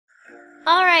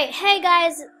Alright, hey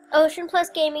guys, Ocean Plus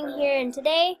Gaming here, and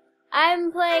today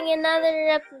I'm playing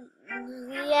another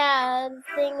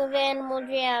thing of Animal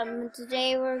Jam.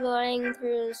 Today we're going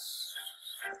through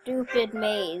stupid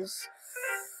maze.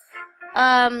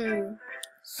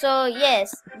 So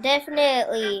yes,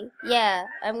 definitely,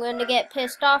 I'm going to get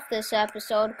pissed off this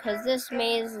episode, because this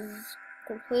maze has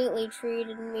completely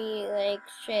treated me like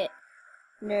shit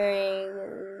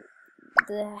during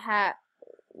the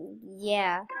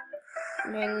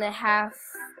during the half.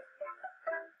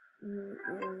 I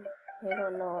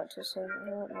don't know what to say. I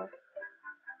don't know.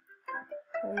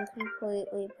 I'm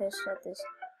completely pissed at this.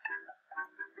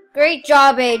 Great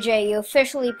job, AJ. You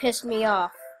officially pissed me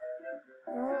off.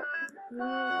 I don't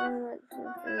know what to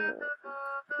do.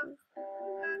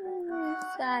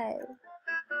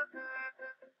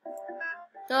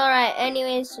 Alright,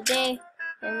 anyways, today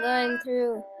I'm going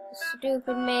through a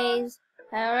stupid maze.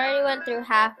 I already went through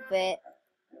half of it.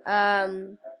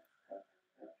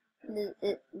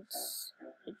 It's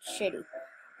shitty.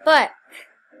 But,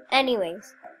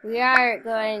 anyways, we are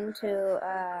going to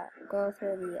go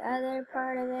through the other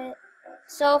part of it.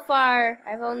 So far,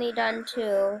 I've only done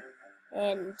 2,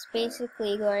 and it's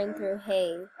basically going through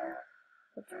hay.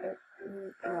 Which,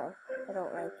 no, I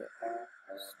don't like it.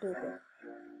 Stupid.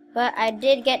 But I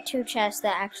did get 2 chests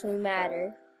that actually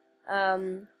matter.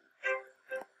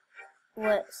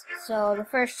 So the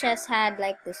first chest had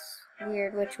like this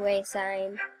weird which way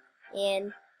sign,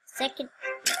 and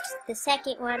the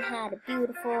second one had a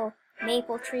beautiful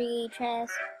maple tree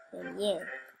chest, and yeah,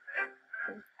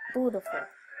 beautiful.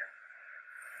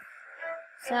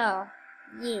 So,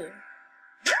 yeah.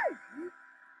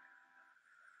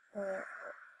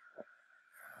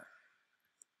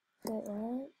 Wait,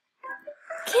 what?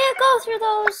 Can't go through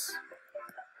those!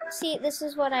 See, this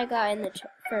is what I got in the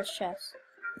first chest.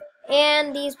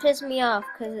 And these piss me off,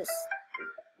 because it's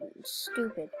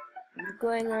stupid. I'm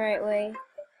going the right way.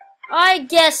 I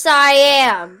guess I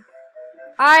am!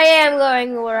 I am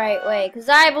going the right way, because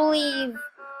I believe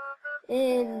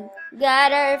in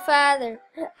God our Father.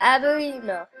 I believe,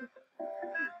 no.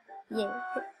 Yeah.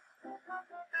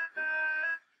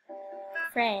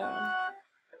 Friend.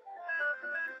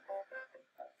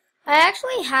 I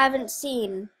actually haven't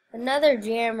seen another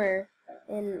jammer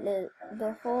in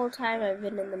the whole time I've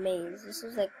been in the maze. This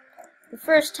is like the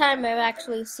first time I've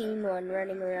actually seen one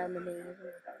running around the maze.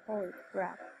 Holy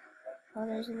crap. Oh,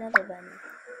 there's another bunny.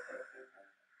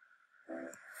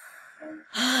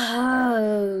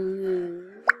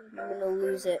 I'm gonna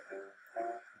lose it.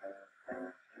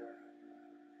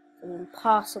 It's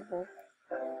impossible.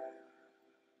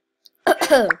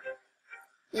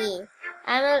 Yeah.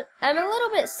 I'm a little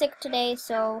bit sick today,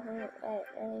 so I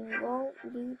won't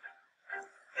be.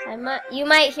 You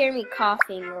might hear me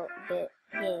coughing a little bit.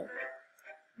 Yeah.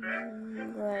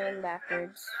 I'm going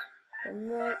backwards.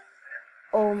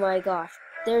 Oh my gosh.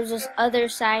 There's this other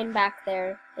sign back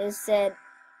there. It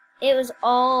was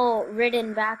all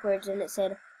written backwards, and it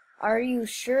said, "Are you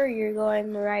sure you're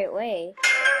going the right way?"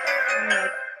 I'm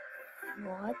like,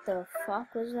 what the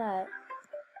fuck was that?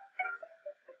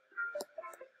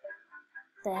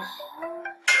 The hell?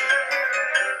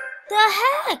 The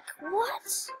heck? What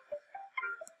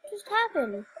just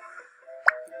happened?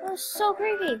 That was so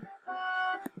creepy.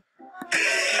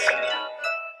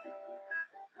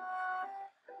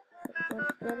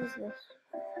 What is this?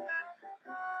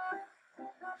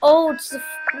 Oh, it's the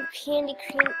candy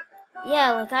cream.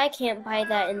 Yeah, like I can't buy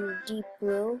that in deep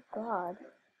blue. God.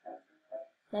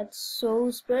 That's so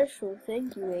special.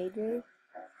 Thank you, AJ.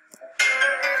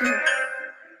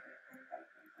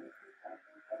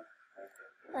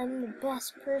 I'm the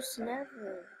best person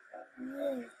ever.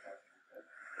 Yeah.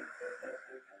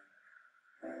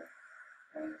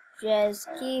 Just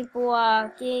keep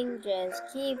walking, just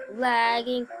keep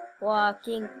lagging,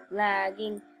 walking,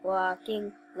 lagging,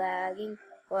 walking, lagging.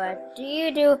 What do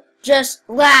you do? Just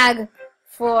lag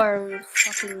for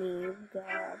fucking me,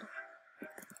 God.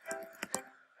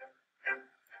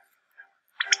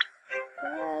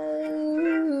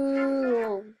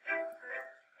 Oh.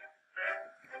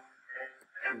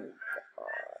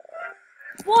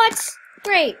 What?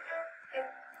 Great. What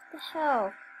the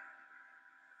hell?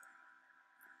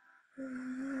 This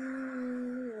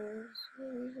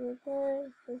is the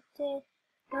perfect day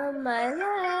of my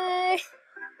life.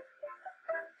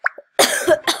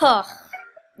 Oh,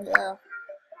 no.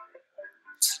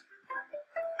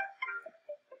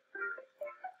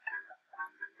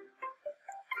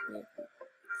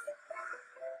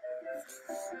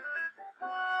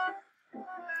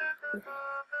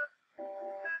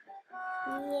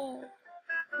 Yeah.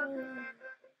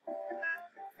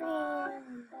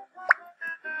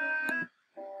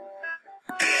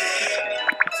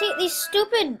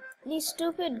 See, these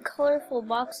stupid colorful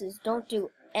boxes don't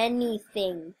do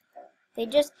anything. They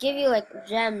just give you like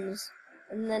gems,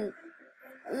 and then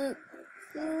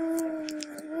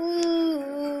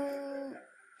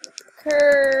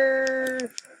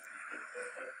curve.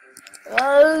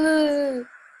 I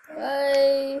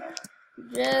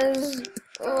just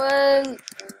want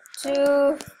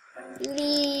to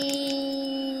leave.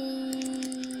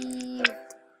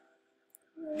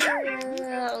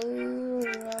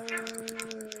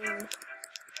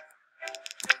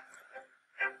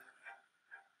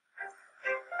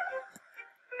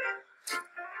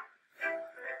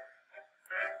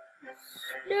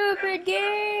 Stupid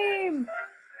game!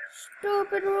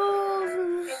 Stupid rules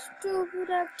and stupid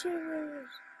activities.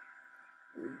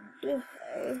 Just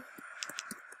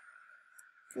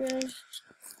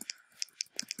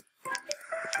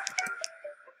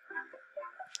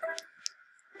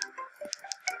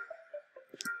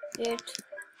it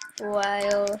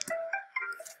while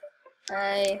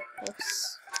I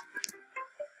was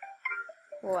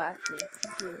watching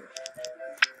you.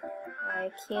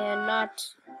 I cannot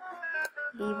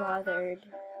be bothered.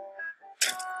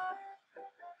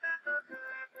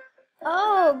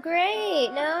 Oh, great!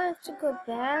 Now I have to go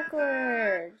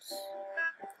backwards.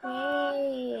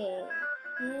 Hey,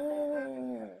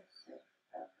 yes.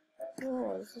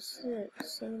 Oh, is this the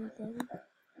same thing?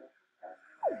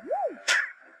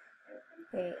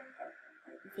 Wait,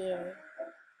 yeah.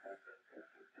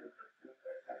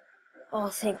 Oh,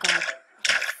 thank God.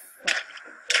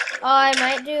 Oh, I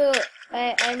might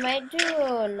do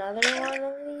another one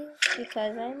of these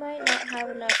because I might not have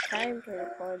enough time to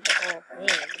record the whole thing.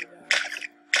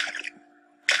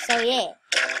 So yeah.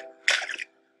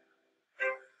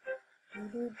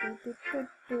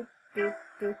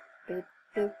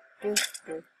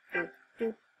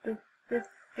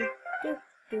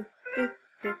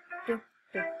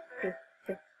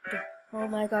 Oh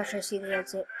my gosh, I see the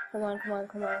exit. Come on, come on,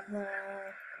 come on, come on.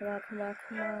 Come on, come on,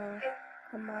 come on.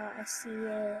 Come on, I see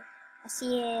it. I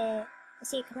see it. I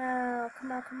see it. Come on,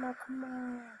 come on, come on, come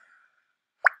on.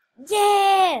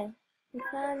 Yeah!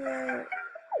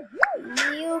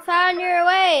 You found your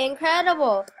way.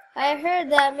 Incredible. I heard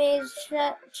that maze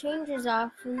changes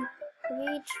often.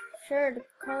 Be sure to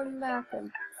come back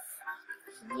and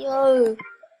yo.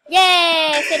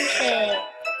 Yay! Finish it.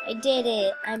 I did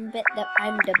it. I'm the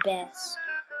best.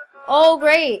 Oh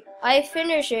great! I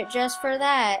finish it just for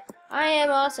that. I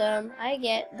am awesome. I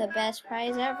get the best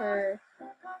prize ever.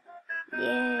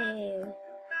 Yay!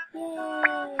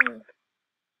 Yay!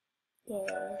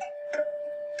 Yay!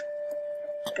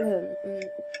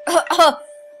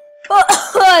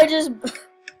 I just.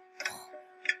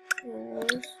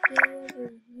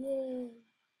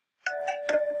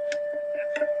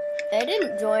 I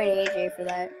didn't join AJ for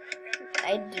that.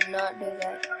 I did not do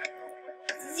that.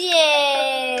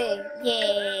 Yay!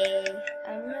 Yay!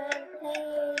 I'm gonna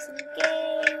play some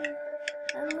game.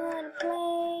 I'm gonna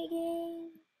play a game.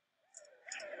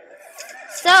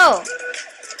 So,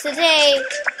 today,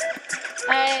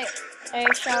 I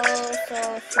shall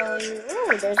also show you.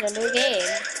 Ooh, there's a new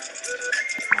game.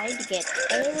 I will get this.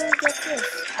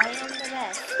 I am the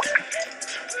best.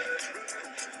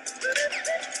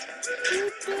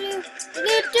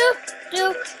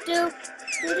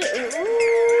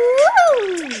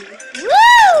 Woo!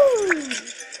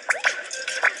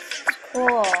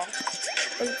 Cool.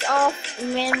 It's all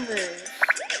members.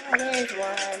 Oh, there's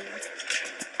one.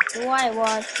 Do I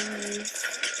want these?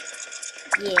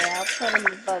 Yeah, I'll put them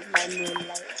above my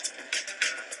moonlight.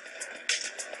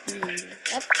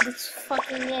 That's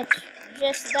fucking it.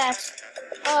 Just that.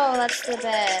 Oh, that's the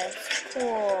best.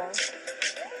 Cool.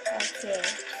 Okay,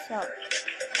 so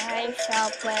I shall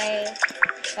play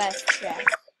best chess.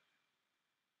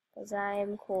 Because I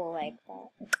am cool like that.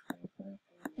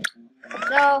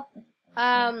 So,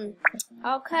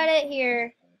 I'll cut it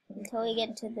here until we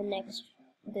get to the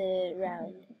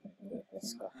round.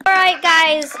 Let's go. Alright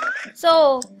guys,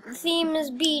 so the theme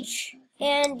is beach.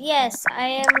 And yes, I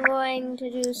am going to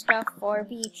do stuff for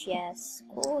beach, yes.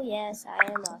 Cool, yes, I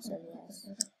am awesome, yes.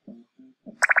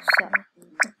 So,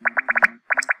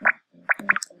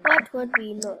 what would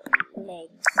be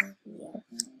legs? Yes.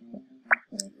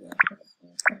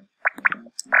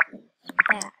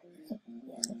 Back,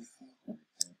 yes.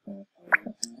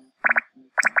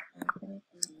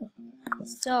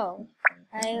 So,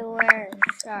 I wear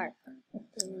shark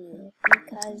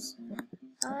because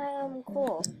I am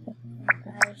cool.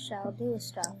 I shall do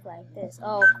stuff like this.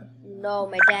 Oh no,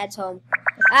 my dad's home.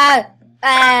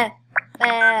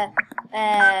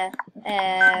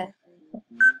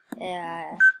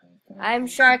 I'm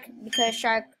shark because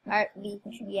shark are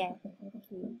beach. Yeah.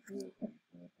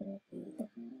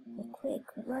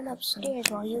 Run upstairs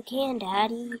while you can,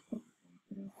 Daddy.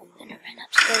 I'm gonna run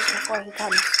upstairs before he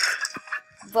comes.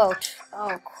 Vote.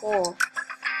 Oh, cool.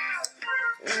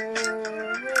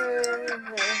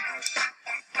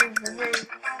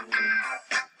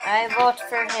 I vote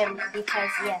for him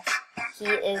because, yes, he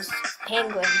is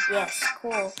penguin. Yes,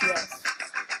 cool, yes.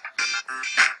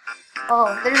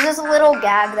 Oh, there's this little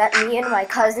gag that me and my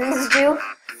cousins do,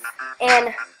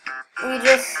 and we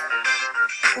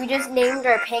just named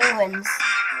our penguins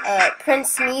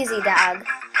Prince Sneezy Dog,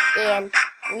 and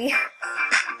we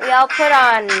all put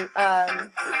on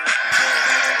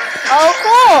oh,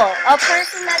 cool! A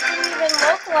person that didn't even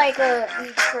look like a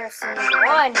beach person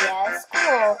won. Yes,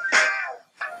 cool.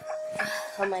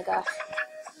 Oh my gosh.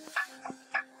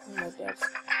 Oh my gosh.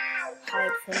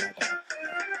 Hide from my dad.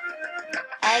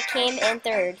 I came in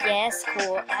third. Yes,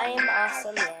 cool. I am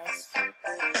awesome. Yes.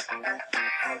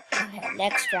 Okay,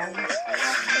 next round.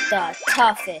 The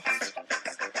toughest.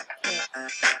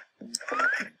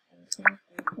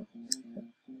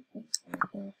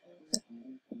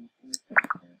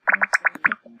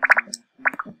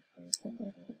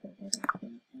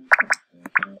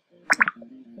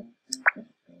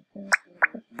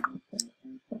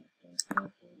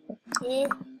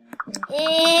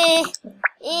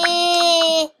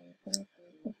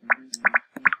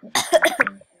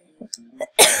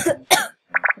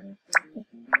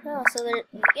 Oh, so there,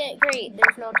 yeah, great.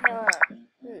 There's no tail armor.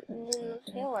 No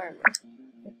tail armor.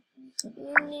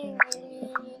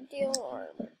 Tail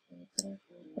armor.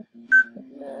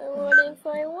 What if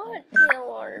I want tail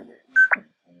armor?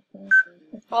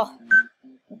 Oh.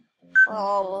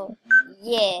 Oh,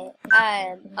 yeah,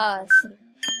 I'm awesome.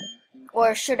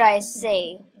 Or should I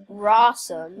say,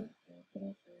 rawsome?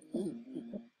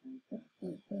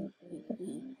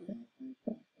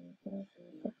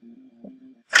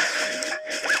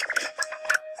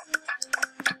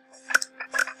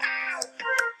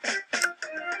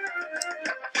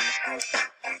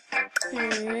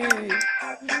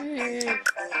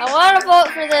 I want to vote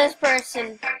for this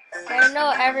person. I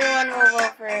know everyone will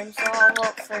vote for him, so I'll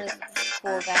vote for this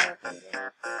cool guy.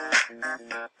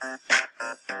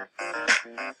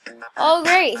 Oh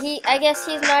great, I guess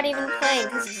he's not even playing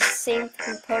because he's the same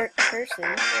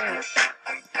person. Great.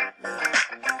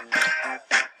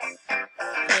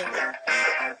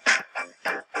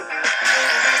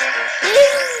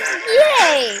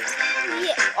 Yay!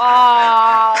 Yeah.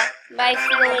 Aww, my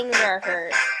feelings are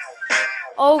hurt.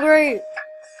 Oh great,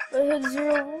 I had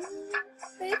 0.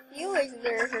 My feelings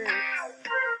are hurt.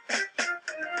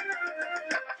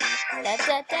 Da,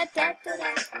 da, da, da, da, da.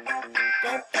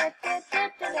 Da, da, da, da,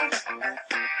 da, da.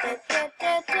 Da, da,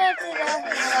 da, da, da, da.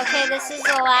 Okay, this is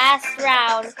the last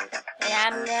round, and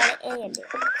I'm gonna end it.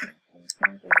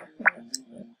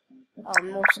 Oh,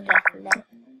 most definitely.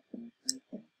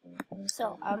 So,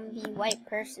 I'm the white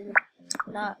person,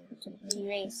 not the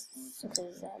racist,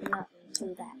 because I'm not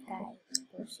that guy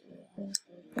person.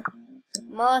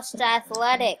 Most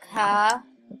athletic, huh?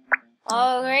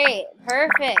 Oh, great.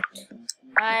 Perfect.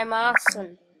 I'm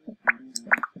awesome.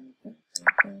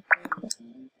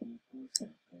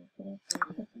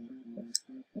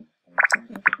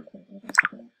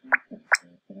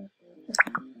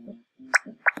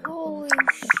 Holy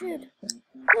shit.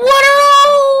 What a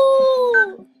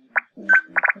roll!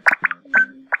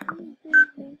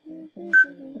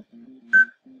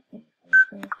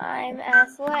 I'm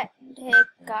athletic,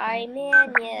 guy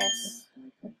man, yes.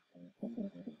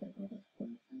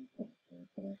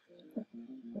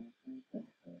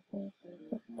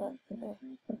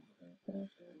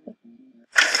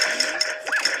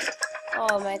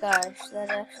 Oh my gosh, that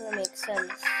actually makes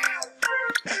sense.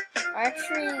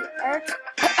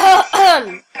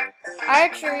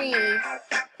 Archery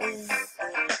is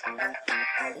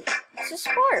it's a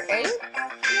sport, right?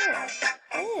 Yeah,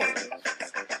 it is.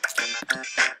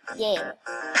 Yeah.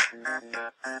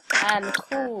 I'm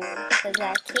cool, because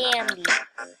I can be.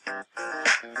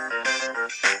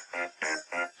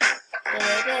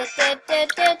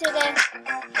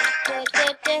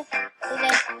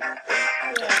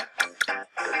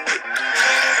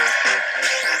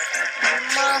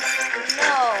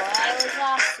 No, I was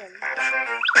awesome.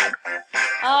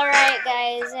 Alright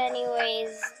guys,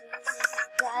 anyways,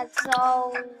 that's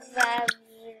all I have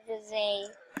to say.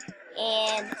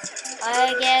 And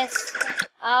I guess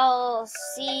I'll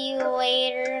see you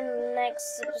later in the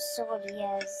next episode.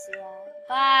 Yes, yeah.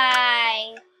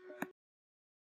 Bye!